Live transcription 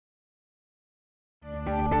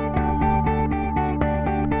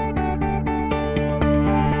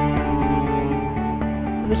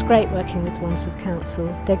was great working with Wandsworth Council.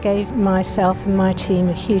 They gave myself and my team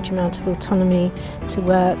a huge amount of autonomy to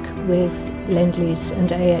work with Lend-Lease and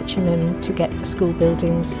AHMM to get the school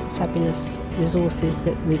buildings, fabulous resources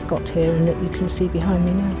that we've got here and that you can see behind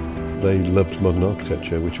me now. They loved modern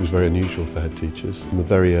architecture, which was very unusual for head teachers. In the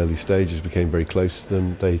very early stages, became very close to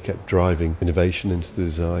them. They kept driving innovation into the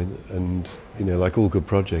design, and like all good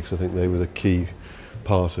projects, I think they were the key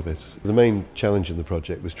part of it. The main challenge in the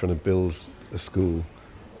project was trying to build a school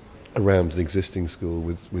around an existing school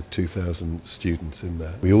with 2,000 students in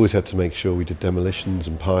there. We always had to make sure we did demolitions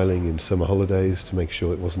and piling in summer holidays to make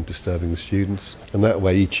sure it wasn't disturbing the students. And that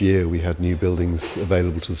way each year we had new buildings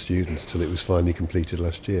available to the students till it was finally completed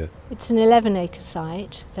last year. It's an 11-acre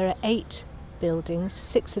site. There are 8 buildings,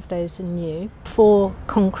 6 of those are new, 4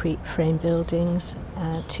 concrete frame buildings,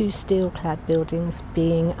 2 steel-clad buildings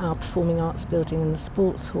being our performing arts building and the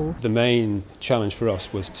sports hall. The main challenge for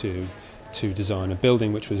us was to design a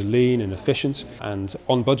building which was lean and efficient and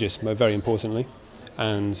on budget, very importantly,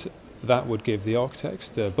 and that would give the architects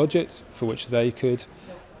the budget for which they could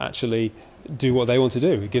actually do what they want to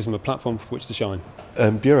do. It gives them a platform for which to shine.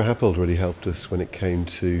 BuroHappold really helped us when it came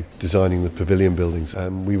to designing the pavilion buildings.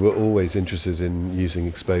 We were always interested in using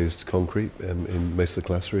exposed concrete in most of the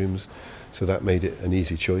classrooms, so that made it an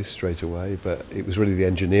easy choice straight away, but it was really the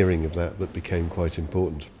engineering of that became quite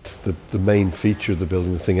important. The main feature of the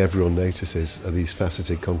building, the thing everyone notices, are these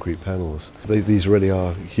faceted concrete panels. These really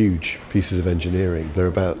are huge pieces of engineering. They're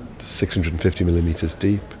about 650 millimetres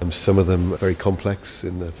deep. Some of them are very complex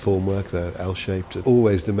in the formwork, they're L-shaped. It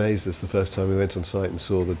always amazed us the first time we went on site and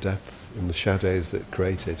saw the depth in the shadows that it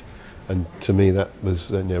created. And to me that was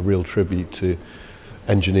a real tribute to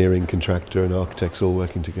engineering, contractor and architects all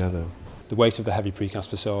working together. The weight of the heavy precast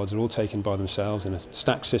facades are all taken by themselves in a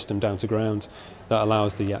stacked system down to ground that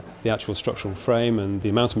allows the actual structural frame and the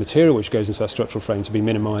amount of material which goes into that structural frame to be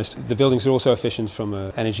minimised. The buildings are also efficient from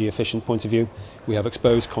an energy efficient point of view. We have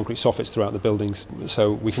exposed concrete soffits throughout the buildings,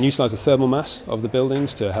 so we can utilise the thermal mass of the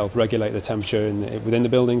buildings to help regulate the temperature within the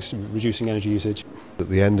buildings, reducing energy usage. At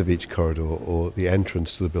the end of each corridor or the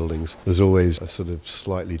entrance to the buildings, there's always a sort of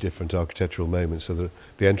slightly different architectural moment, so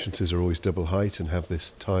the entrances are always double height and have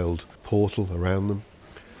this tiled portal around them.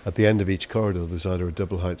 At the end of each corridor there's either a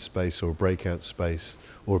double height space or a breakout space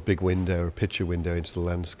or a big window or a picture window into the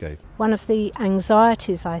landscape. One of the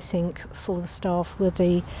anxieties I think for the staff were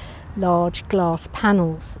the large glass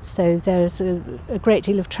panels, so there's a great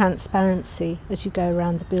deal of transparency as you go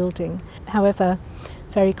around the building. However,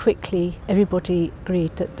 very quickly everybody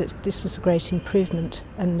agreed that this was a great improvement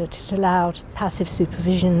and that it allowed passive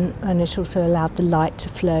supervision and it also allowed the light to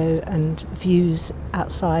flow and views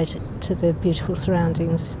outside to the beautiful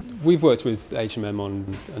surroundings. We've worked with HMM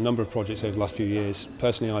on a number of projects over the last few years.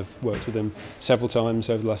 Personally, I've worked with them several times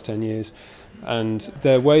over the last 10 years, and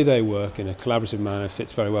their way they work in a collaborative manner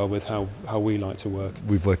fits very well with how we like to work.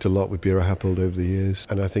 We've worked a lot with BuroHappold over the years,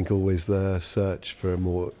 and I think always their search for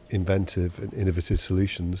more inventive and innovative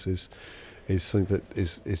solutions is something that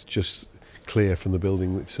is just clear from the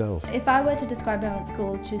building itself. If I were to describe Burntwood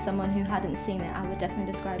School to someone who hadn't seen it, I would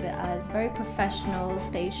definitely describe it as very professional,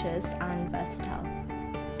 spacious and versatile.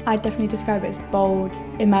 I'd definitely describe it as bold,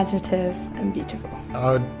 imaginative and beautiful.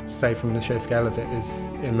 I would say from the sheer scale of it is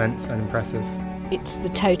immense and impressive. It's the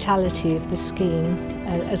totality of the scheme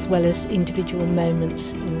as well as individual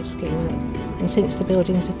moments in the scheme. And since the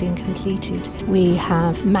buildings have been completed, we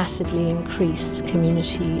have massively increased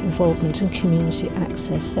community involvement and community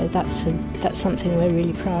access, so that's something we're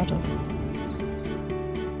really proud of.